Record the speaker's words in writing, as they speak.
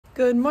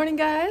Good morning,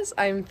 guys.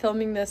 I'm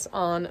filming this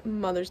on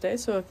Mother's Day,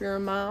 so if you're a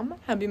mom,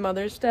 happy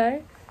Mother's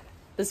Day.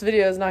 This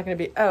video is not going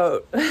to be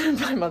out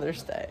by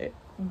Mother's Day,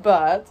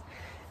 but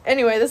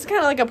anyway, this is kind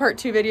of like a part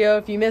 2 video.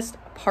 If you missed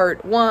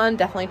part 1,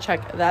 definitely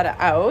check that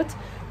out.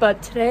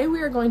 But today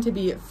we are going to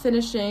be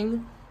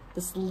finishing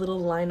this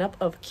little lineup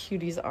of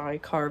cuties I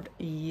carved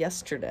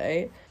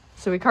yesterday.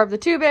 So we carved the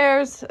 2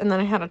 bears, and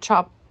then I had to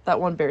chop that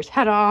one bear's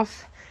head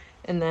off.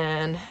 And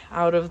then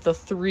out of the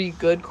 3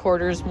 good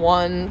quarters,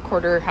 1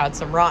 quarter had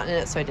some rot in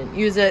it, so I didn't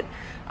use it.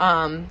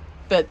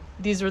 But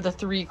these were the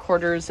 3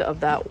 quarters of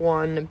that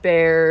one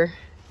bear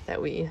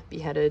that we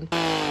beheaded.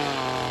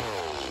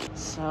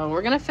 So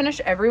we're gonna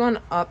finish everyone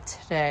up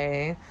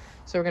today.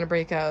 So we're gonna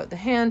break out the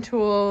hand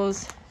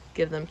tools,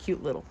 give them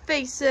cute little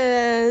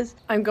faces.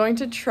 I'm going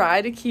to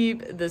try to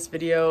keep this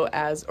video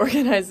as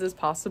organized as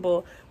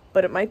possible,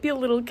 but it might be a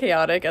little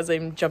chaotic as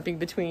I'm jumping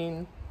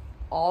between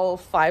all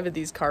 5 of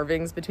these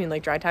carvings between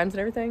like dry times and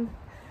everything,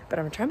 but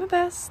I'm gonna try my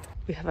best.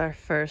 We have our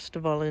first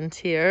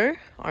volunteer,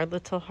 our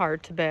little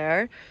heart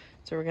bear.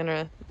 So we're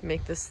gonna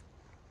make this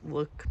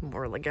look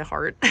more like a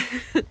heart.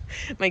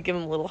 Might give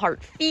him little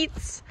heart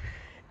feet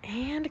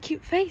and a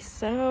cute face.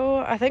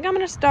 So I think I'm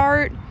gonna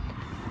start,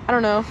 I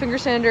don't know, finger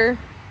sander,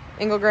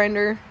 angle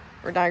grinder,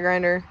 or die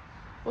grinder.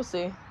 We'll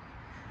see.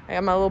 I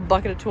got my little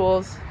bucket of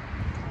tools.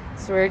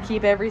 So we're gonna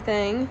keep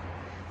everything.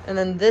 And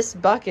then this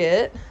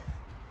bucket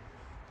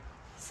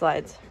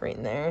slides right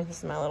in there. This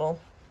is my little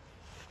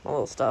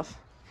stuff.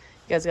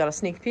 You guys got a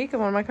sneak peek of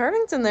one of my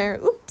carvings in there.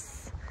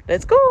 Oops.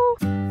 Let's go.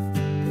 And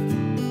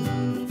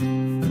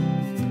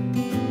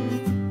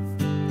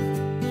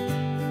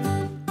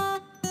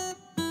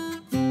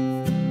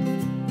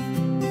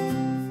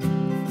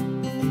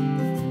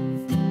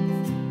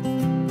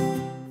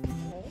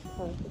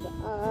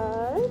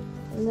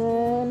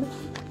then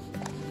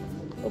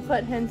we'll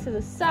put him to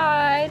the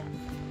side.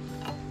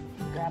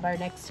 Grab our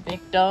next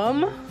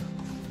victim.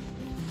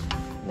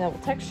 Now we'll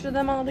texture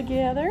them all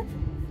together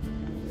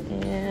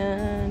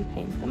and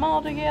paint them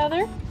all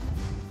together.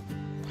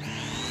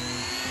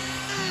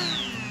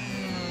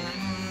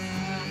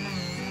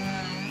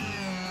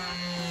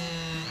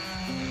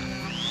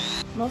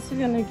 I'm also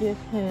gonna give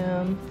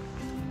him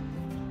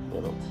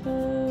little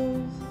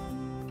toes.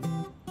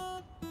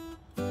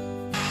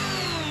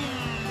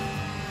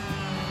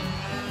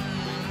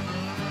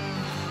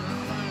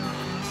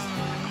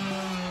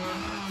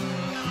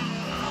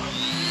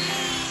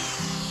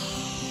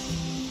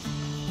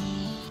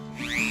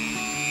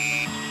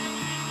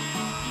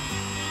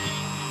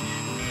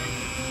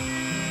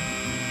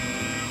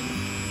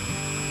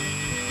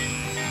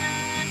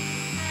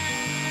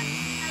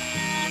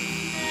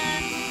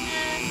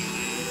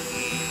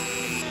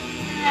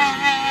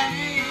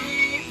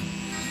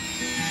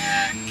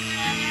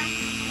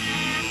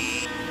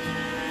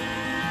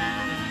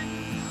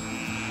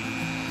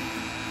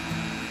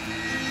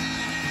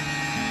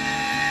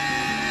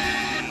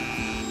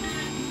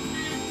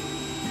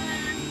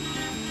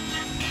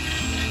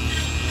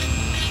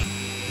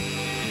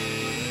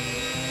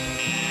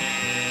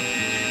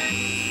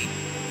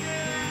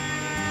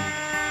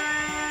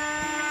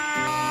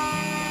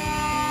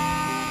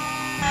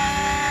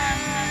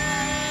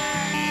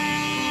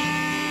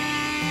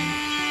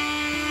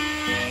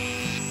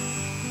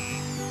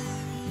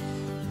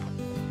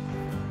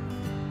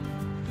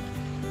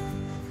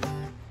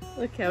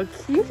 Look how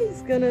cute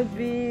he's gonna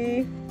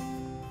be.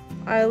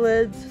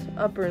 Eyelids,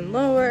 upper and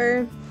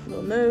lower,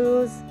 little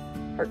nose,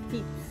 heart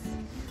feet.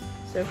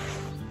 So,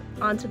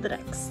 on to the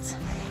next.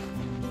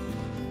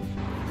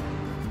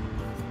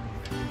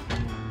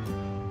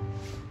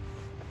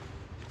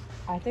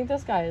 I think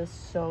this guy is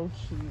so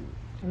cute.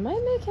 I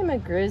might make him a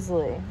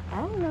grizzly. I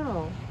don't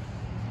know.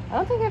 I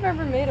don't think I've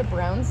ever made a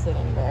brown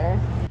sitting bear.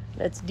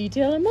 Let's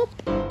detail him up.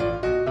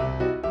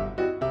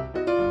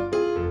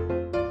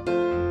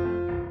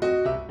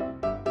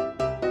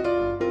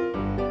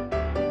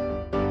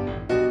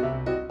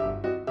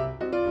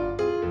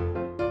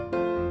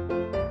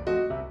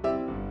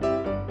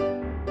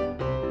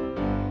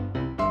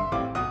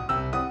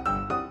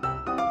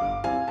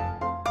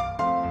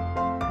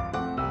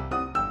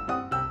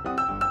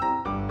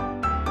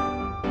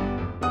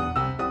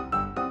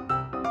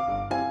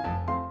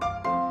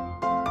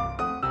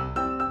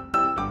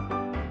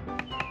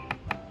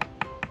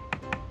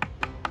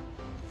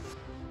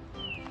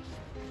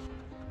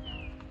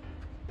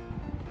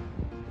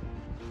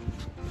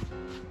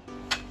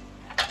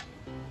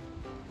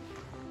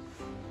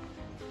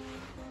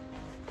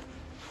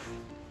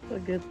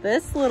 Look at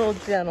this little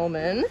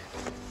gentleman.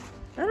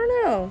 I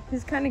don't know.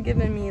 He's kind of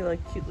giving me like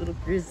cute little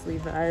grizzly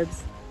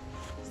vibes.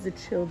 He's a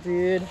chill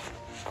dude.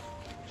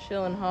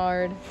 Chilling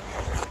hard.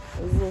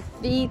 Those little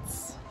feet.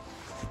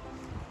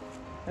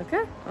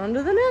 Okay, on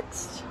to the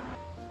next.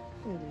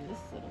 Look at this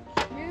little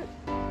cute.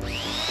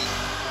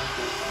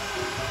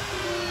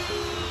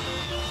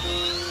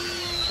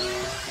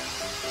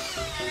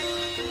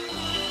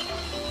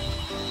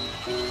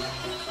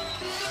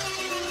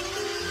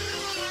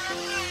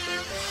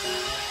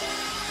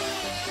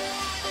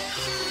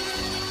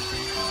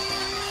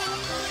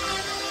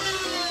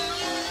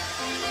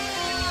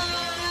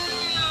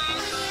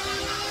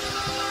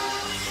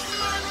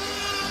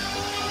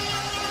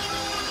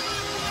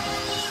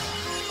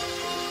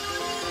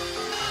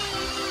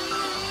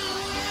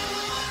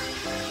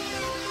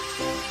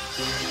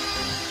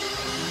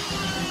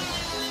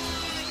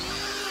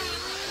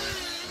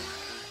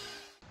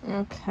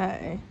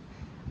 Okay.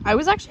 I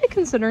was actually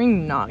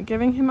considering not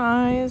giving him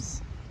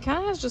eyes. He kind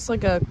of has just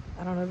like a,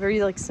 I don't know,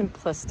 very like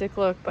simplistic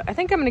look, but I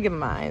think I'm gonna give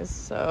him eyes.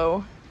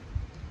 So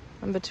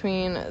I'm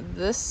between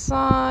this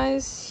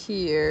size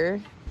here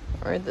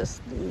or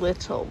this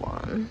little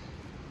one.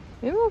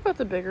 Maybe we'll go with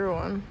the bigger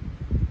one.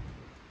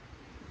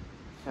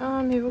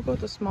 Maybe we'll go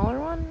with the smaller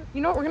one.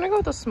 You know what, we're gonna go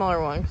with the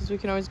smaller one because we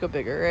can always go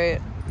bigger,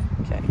 right?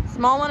 Okay,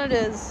 small one it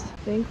is. I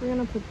think we're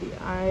gonna put the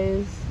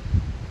eyes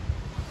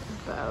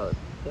about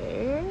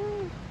there.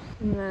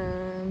 And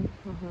then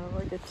we'll have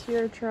like a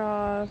tear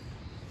trough.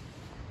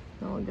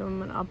 And we'll give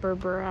him an upper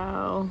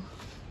brow.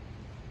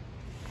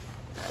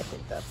 I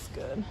think that's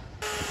good.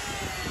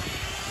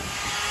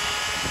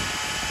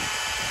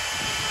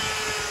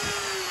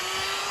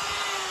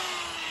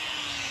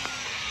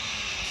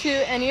 To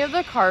any of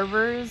the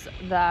carvers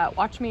that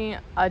watch me,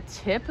 a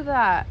tip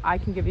that I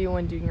can give you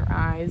when doing your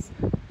eyes,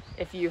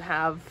 if you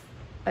have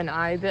an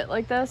eye bit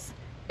like this,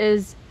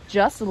 is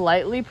just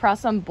lightly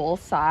press on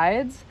both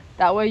sides.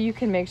 That way you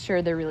can make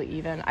sure they're really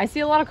even. I see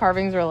a lot of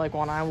carvings where like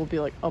one eye will be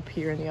like up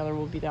here and the other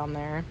will be down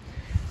there.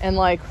 And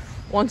like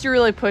once you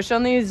really push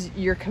on these,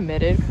 you're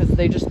committed because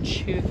they just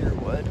chew through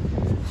wood.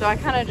 So I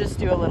kind of just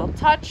do a little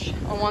touch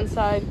on one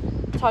side,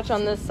 touch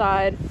on this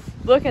side,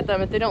 look at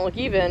them. If they don't look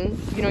even,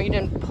 you know, you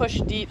didn't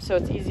push deep, so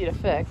it's easy to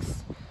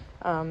fix.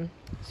 So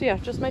yeah,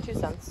 just my 2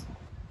 cents.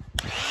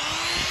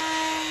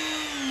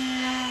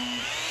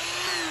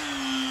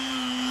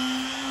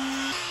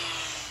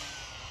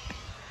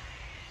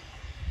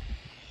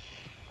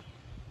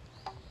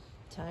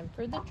 Time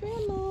for the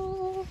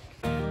Dremel.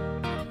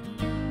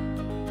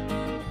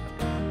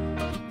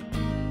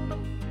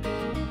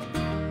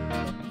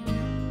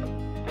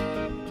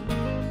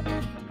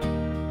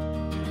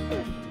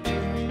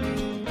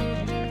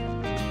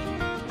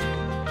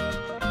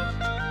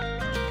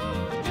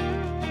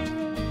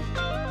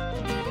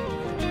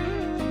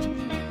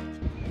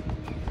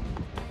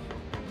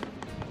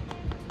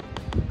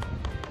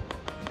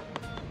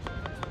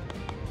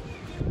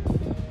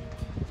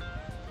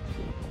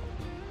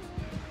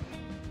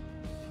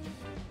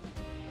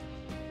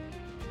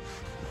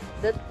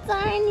 The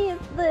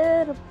tiniest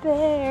little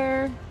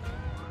bear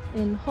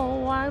in the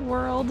whole wide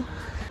world.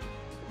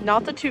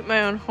 Not to toot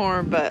my own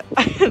horn, but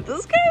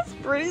this guy's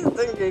pretty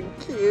stinking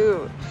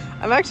cute.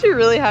 I'm actually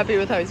really happy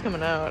with how he's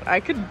coming out. I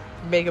could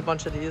make a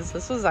bunch of these.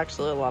 This was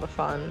actually a lot of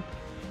fun.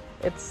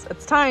 It's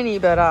tiny,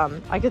 but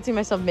I could see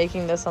myself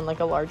making this on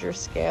like a larger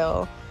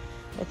scale.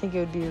 I think it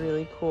would be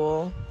really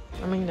cool.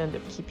 I'm gonna end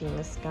up keeping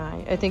this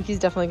guy. I think he's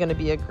definitely gonna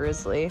be a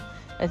grizzly.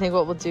 I think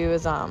what we'll do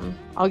is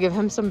I'll give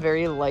him some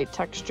very light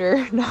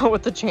texture, not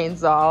with the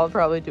chainsaw. I'll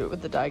probably do it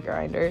with the die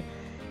grinder.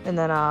 And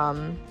then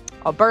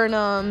I'll burn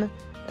him,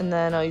 and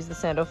then I'll use the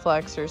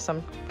Sandoflex or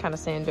some kind of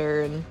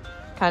sander and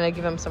kind of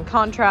give him some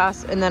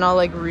contrast. And then I'll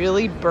like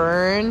really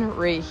burn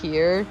right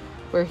here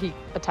where he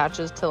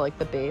attaches to like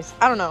the base.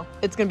 I don't know.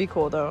 It's gonna be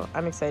cool though.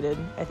 I'm excited.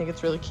 I think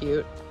it's really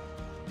cute.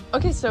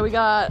 Okay, so we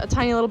got a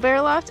tiny little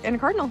bear left and a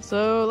cardinal.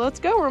 So let's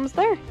go, we're almost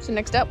there. So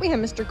next up we have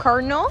Mr.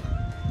 Cardinal.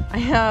 I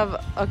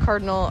have a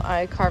cardinal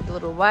I carved a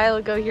little while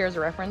ago here as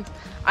a reference.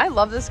 I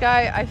love this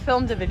guy. I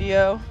filmed a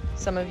video.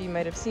 Some of you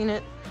might have seen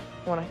it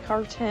when I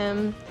carved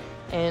him.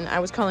 And I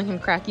was calling him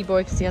Cracky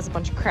Boy because he has a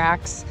bunch of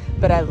cracks.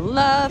 But I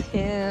love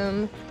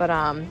him. But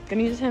I'm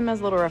gonna use him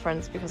as a little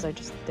reference because I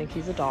just think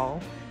he's a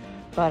doll.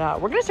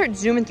 But we're gonna start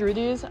zooming through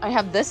these. I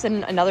have this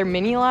and another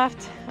mini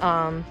left.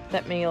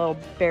 That mini little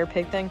bear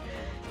pig thing.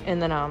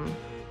 And then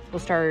we'll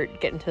start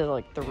getting to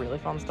like the really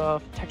fun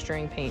stuff,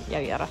 texturing, paint,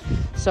 yada yada.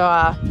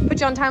 So put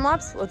you on time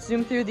lapse. Let's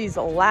zoom through these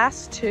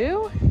last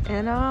 2,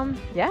 and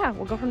yeah,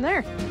 we'll go from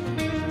there.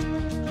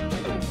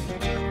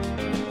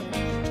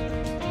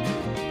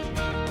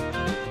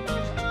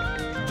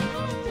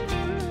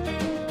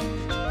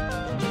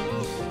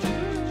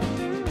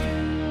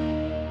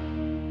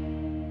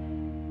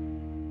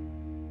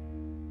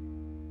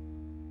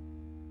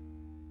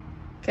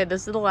 Okay,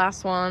 this is the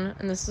last one,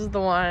 and this is the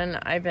one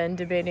I've been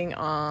debating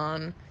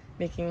on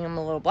making him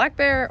a little black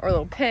bear or a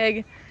little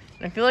pig.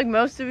 And I feel like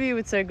most of you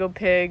would say go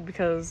pig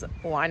because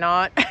why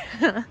not?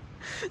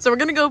 So we're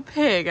gonna go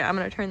pig. I'm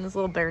gonna turn this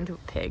little bear into a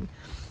pig.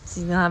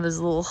 So he's gonna have his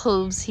little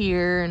hooves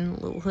here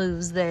and little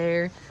hooves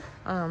there.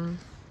 Kind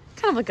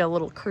of like a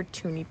little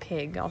cartoony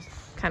pig. I'll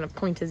kind of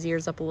point his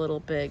ears up a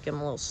little bit, give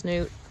him a little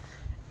snoot.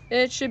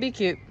 It should be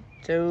cute.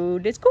 So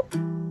let's go.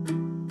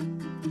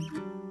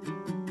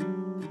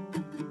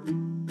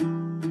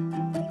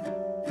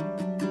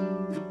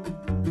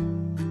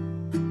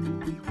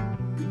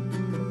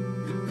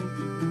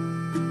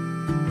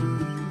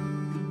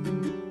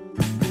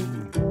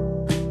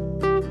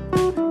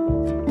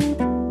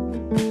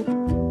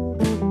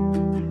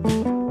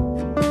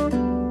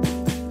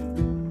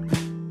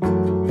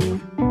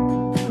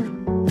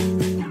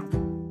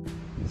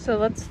 So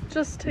let's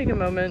just take a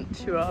moment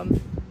to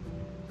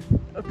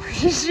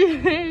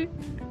appreciate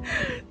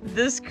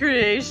this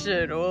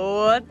creation.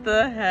 What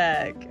the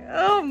heck?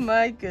 Oh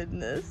my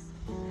goodness.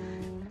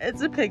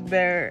 It's a pig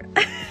bear.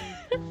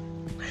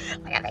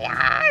 Look at the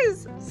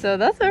eyes! So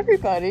that's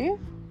everybody.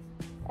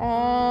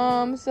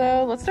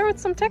 So let's start with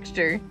some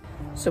texture.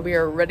 So we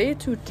are ready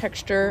to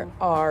texture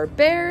our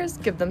bears,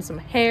 give them some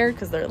hair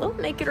because they're a little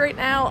naked right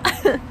now.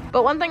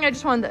 But one thing I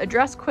just wanted to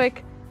address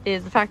quick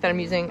is the fact that I'm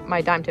using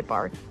my dime tip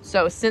bar.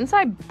 So since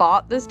I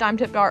bought this dime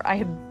tip bar, I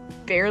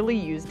have barely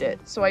used it.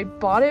 So I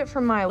bought it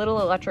from my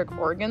little electric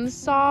organ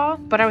saw,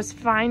 but I was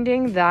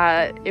finding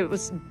that it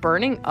was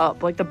burning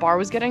up. Like the bar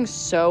was getting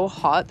so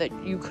hot that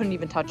you couldn't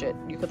even touch it.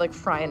 You could like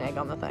fry an egg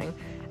on the thing.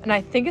 And I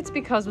think it's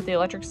because with the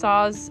electric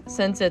saws,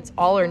 since it's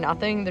all or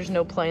nothing, there's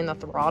no playing the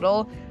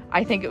throttle,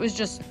 I think it was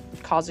just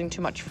causing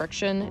too much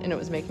friction and it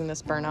was making this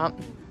burn up.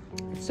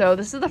 So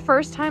this is the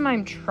first time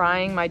I'm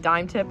trying my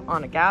dime tip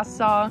on a gas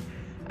saw.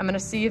 I'm gonna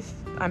see if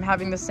I'm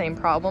having the same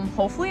problem.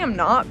 Hopefully I'm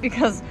not,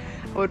 because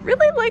I would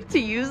really like to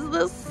use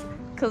this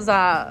because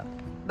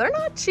they're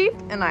not cheap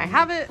and I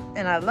have it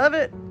and I love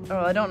it.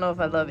 Well, I don't know if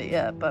I love it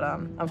yet, but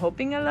I'm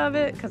hoping I love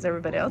it because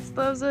everybody else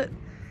loves it.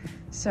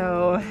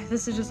 So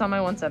this is just on my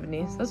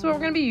 170. So that's what we're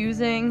gonna be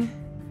using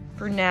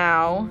for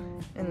now.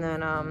 And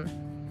then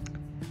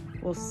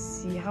we'll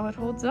see how it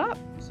holds up.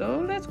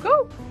 So let's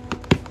go.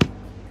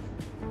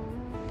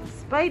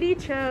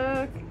 Spidey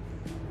check.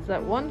 So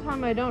that one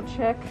time I don't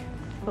check,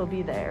 he'll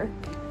be there,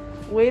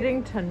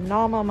 waiting to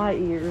nom on my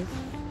ears.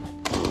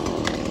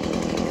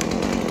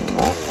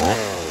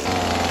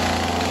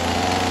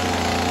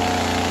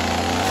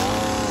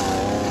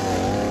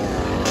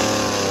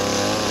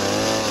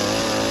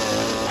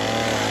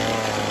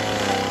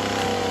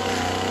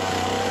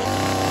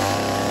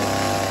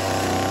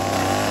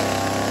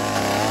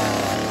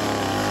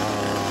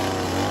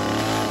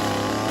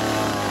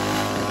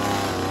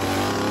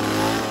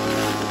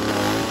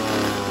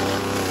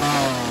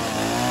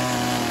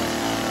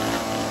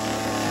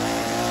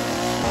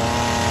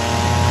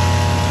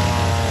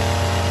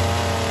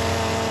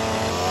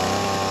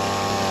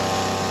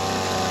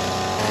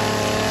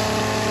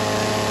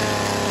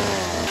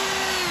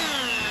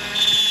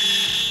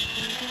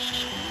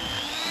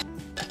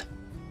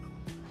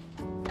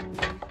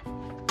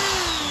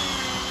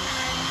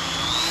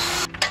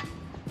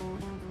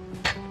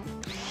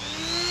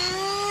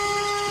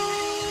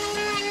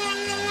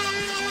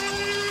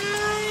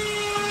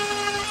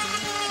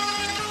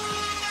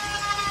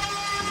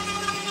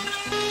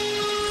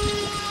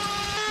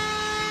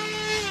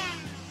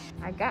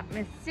 Got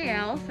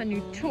myself a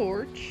new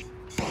torch.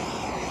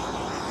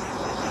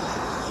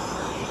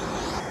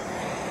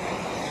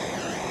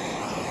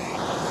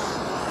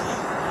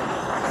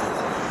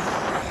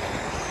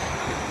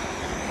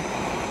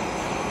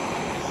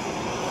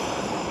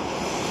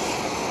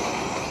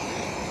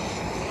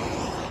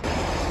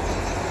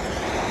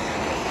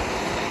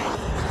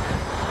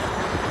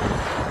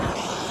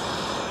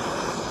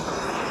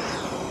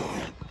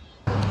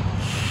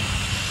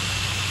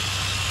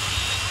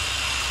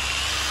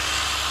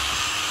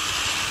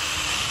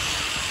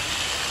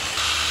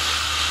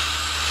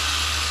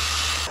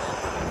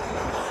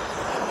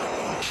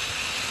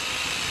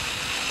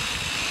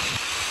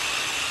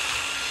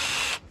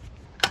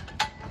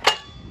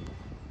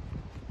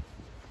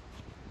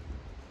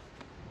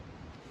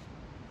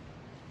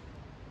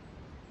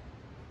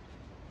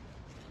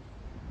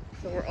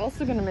 So we're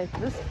also gonna make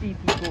this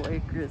beefy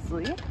boy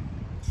grizzly. So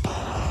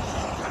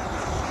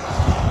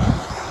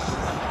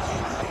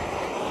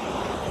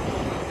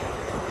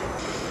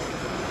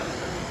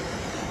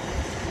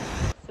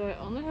I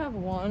only have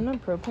one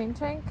propane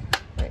tank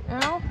right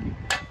now,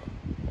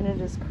 and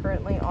it is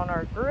currently on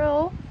our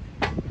grill.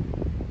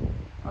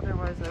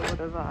 Otherwise I would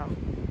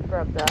have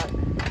grabbed that.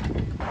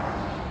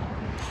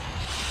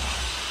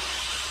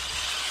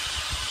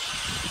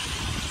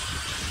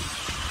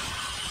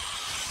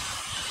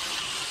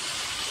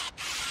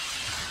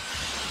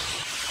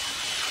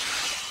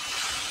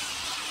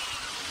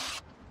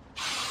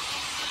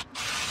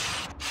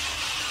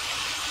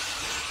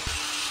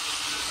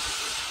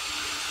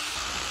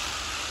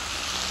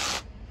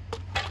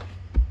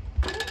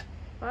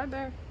 Bye,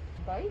 bear.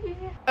 Bye.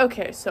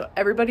 Okay, so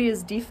everybody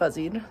is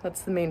defuzzied.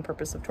 That's the main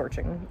purpose of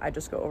torching. I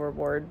just go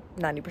overboard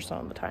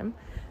 90% of the time.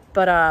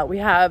 But we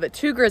have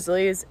 2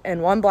 grizzlies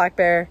and 1 black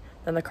bear,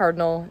 then the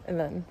cardinal, and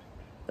then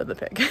the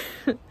pig.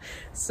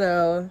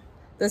 So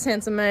this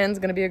handsome man's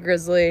gonna be a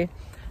grizzly.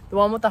 The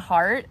one with the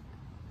heart,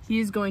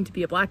 he's going to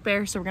be a black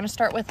bear. So we're gonna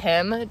start with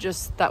him,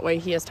 just that way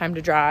he has time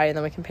to dry and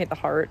then we can paint the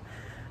heart.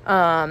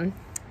 Then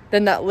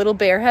that little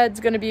bear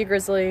head's gonna be a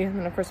grizzly. And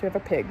then of course we have a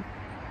pig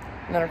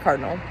and then our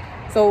cardinal.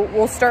 So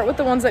we'll start with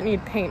the ones that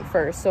need paint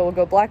first. So we'll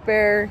go black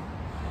bear,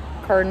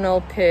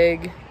 cardinal,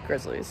 pig,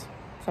 grizzlies,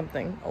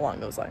 something along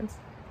those lines.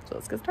 So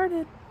let's get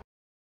started.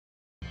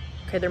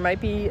 Okay, there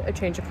might be a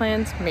change of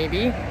plans,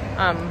 maybe.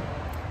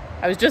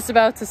 I was just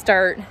about to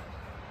start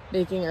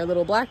making our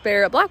little black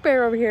bear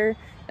over here,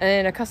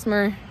 and a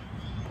customer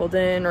pulled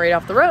in right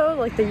off the road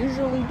like they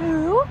usually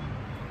do.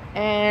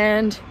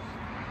 And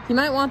he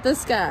might want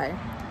this guy,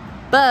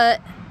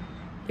 but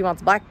he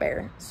wants a black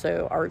bear.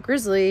 So our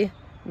grizzly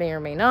may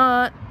or may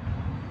not,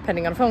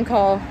 depending on a phone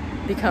call,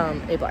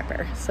 become a black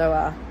bear.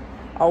 So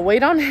I'll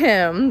wait on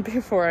him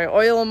before I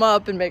oil him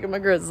up and make him a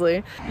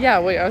grizzly. Yeah,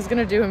 wait, I was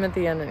gonna do him at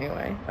the end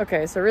anyway.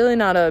 Okay, so really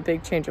not a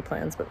big change of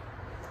plans, but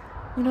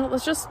you know,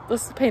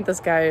 let's paint this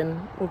guy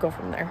and we'll go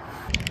from there.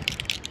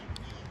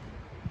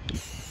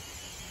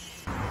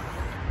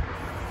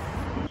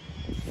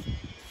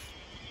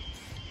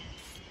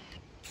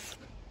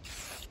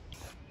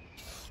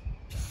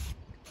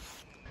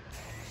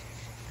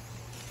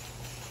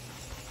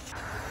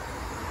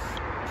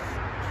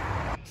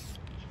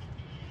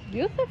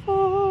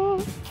 Beautiful.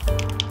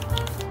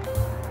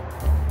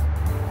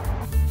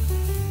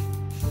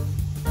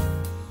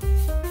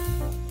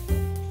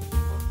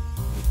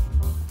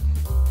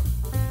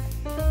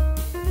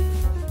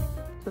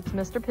 So it's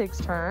Mr.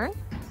 Pig's turn.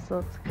 So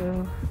let's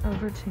go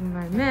over to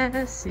my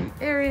messy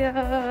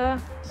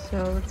area.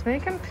 So let's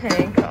make him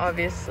pink,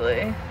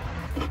 obviously. I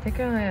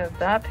think I only have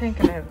that pink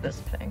and I have this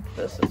pink.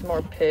 This is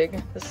more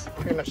pig. This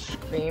pretty much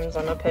screams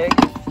I'm a pig.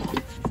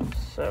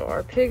 So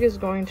our pig is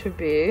going to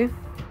be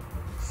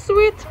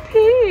Sweet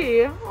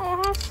Pea.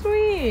 Oh, how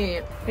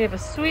sweet. We have a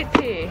Sweet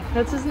Pea.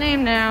 That's his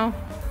name now.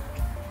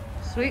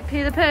 Sweet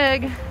Pea the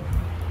pig.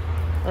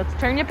 Let's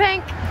turn you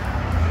pink.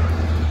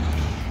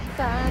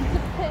 Time to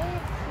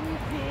paint Sweet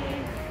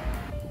Pea.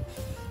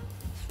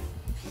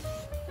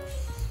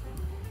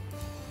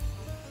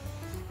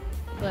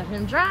 Let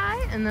him dry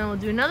and then we'll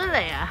do another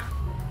layer.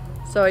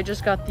 So I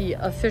just got the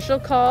official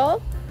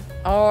call.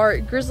 Our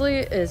grizzly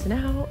is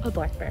now a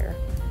black bear.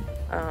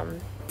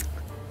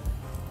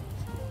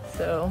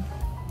 So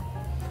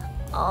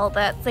all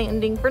that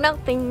sanding for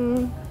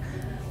nothing,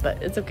 but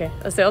it's okay.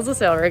 A sale's a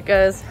sale, right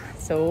guys?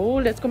 So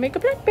let's go make a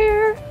black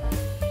bear.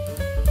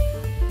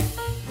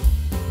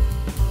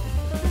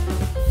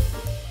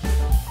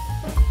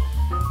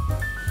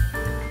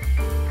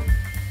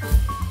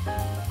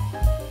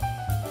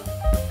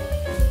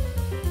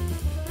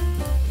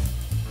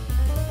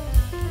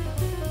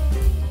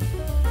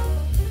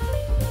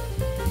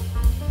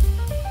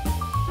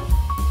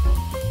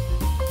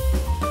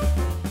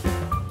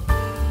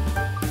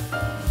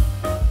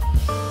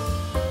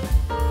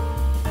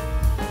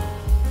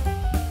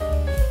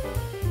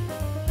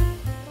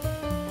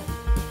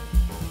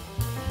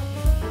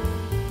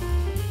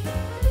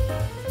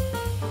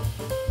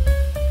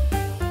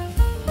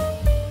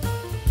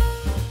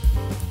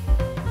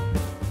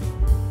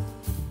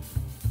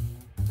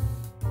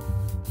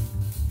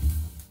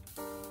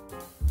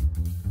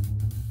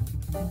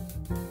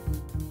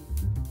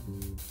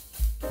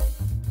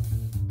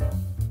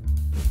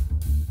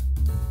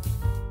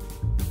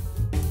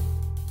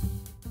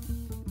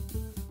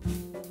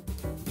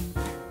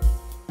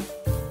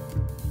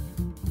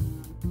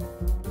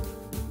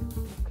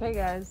 Okay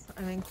guys,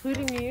 I'm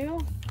including you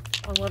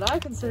on what I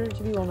consider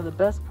to be one of the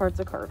best parts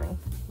of carving.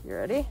 You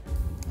ready?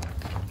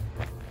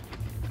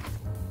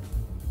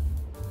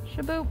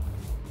 Shaboop.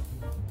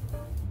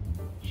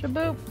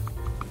 Shaboop.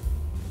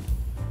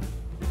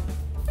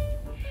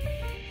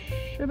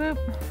 Shaboop.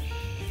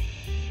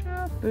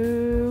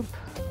 Shaboop.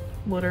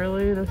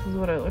 Literally, this is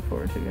what I look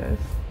forward to, guys.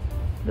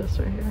 This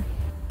right here.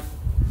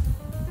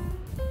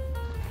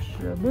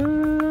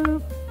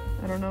 Shaboop.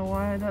 I don't know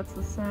why that's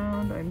the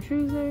sound I'm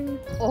choosing.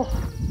 Oh,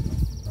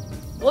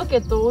 look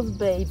at those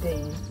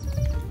babies.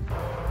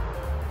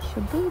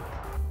 Shaboop.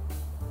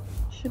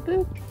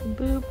 Shaboop.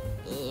 Boop.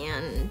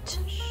 And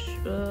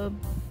shaboop.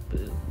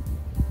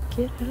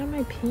 Get out of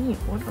my paint.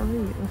 What are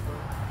you?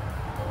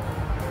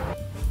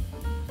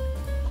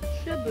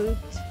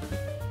 Shabooped.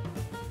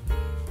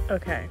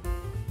 Okay.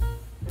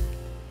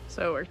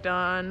 So we're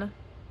done.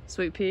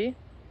 Sweet Pea.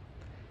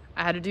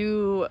 I had to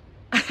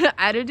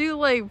do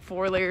like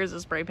 4 layers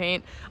of spray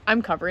paint.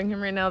 I'm covering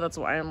him right now. That's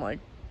why I'm like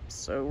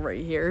so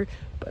right here.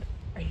 But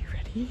are you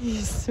ready?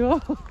 He's so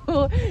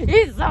cute.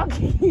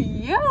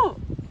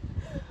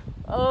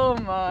 Oh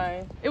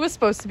my. It was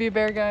supposed to be a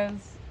bear,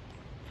 guys.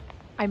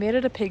 I made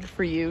it a pig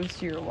for you,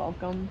 so you're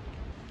welcome.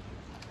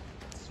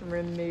 Let's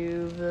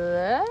remove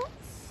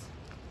this.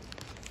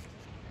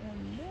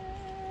 And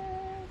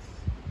this.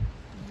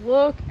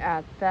 Look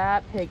at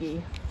that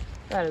piggy.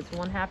 That is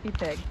one happy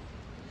pig.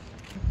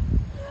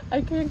 I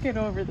can't get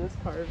over this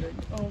carving.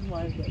 Oh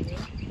my goodness.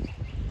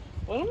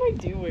 What am I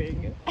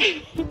doing?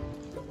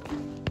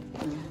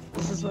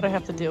 This is what I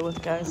have to deal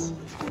with, guys.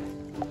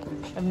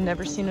 I've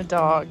never seen a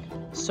dog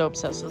so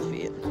obsessed with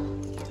feet.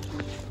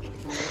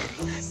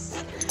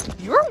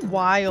 You're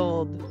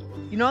wild.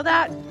 You know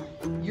that?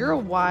 You're a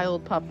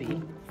wild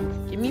puppy.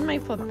 Give me my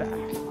foot back.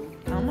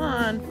 Come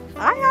on.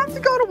 I have to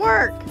go to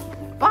work.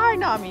 Bye,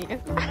 Nami. I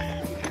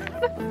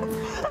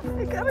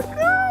gotta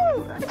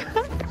go. I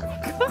gotta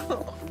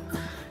go.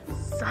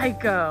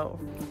 Psycho.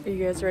 Are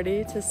you guys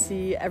ready to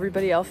see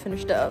everybody else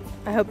finished up?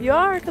 I hope you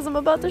are, because I'm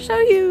about to show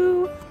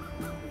you.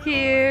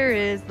 Here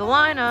is the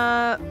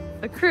lineup,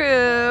 the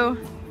crew.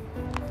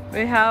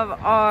 We have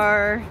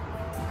our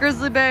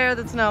grizzly bear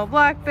that's now a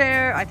black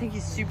bear. I think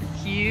he's super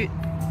cute.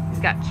 He's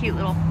got cute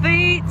little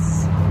feet.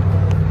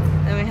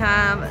 Then we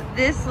have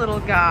this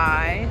little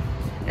guy.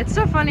 It's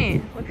so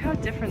funny. Look how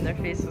different their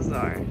faces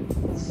are.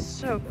 It's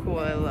so cool.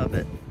 I love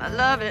it. I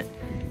love it.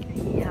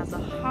 He has a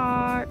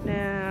heart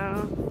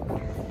now.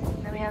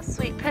 Then we have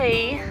Sweet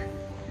Pea,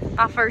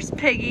 our first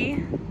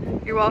piggy.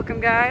 You're welcome,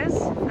 guys.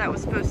 That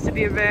was supposed to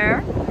be a bear.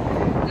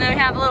 And then we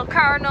have a little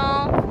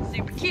cardinal,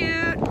 super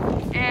cute,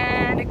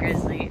 and a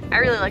grizzly. I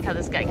really like how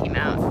this guy came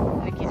out.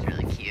 I think he's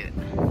really cute.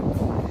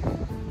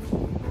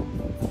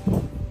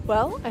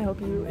 Well, I hope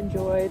you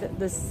enjoyed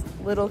this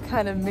little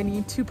kind of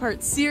mini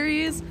two-part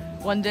series.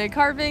 One day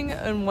carving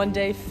and one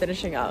day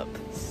finishing up.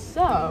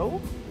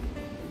 So,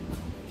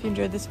 if you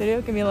enjoyed this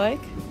video, give me a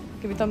like,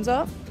 give me a thumbs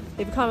up,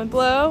 leave a comment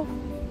below.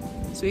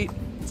 Sweet.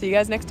 See you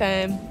guys next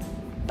time.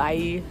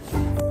 Bye.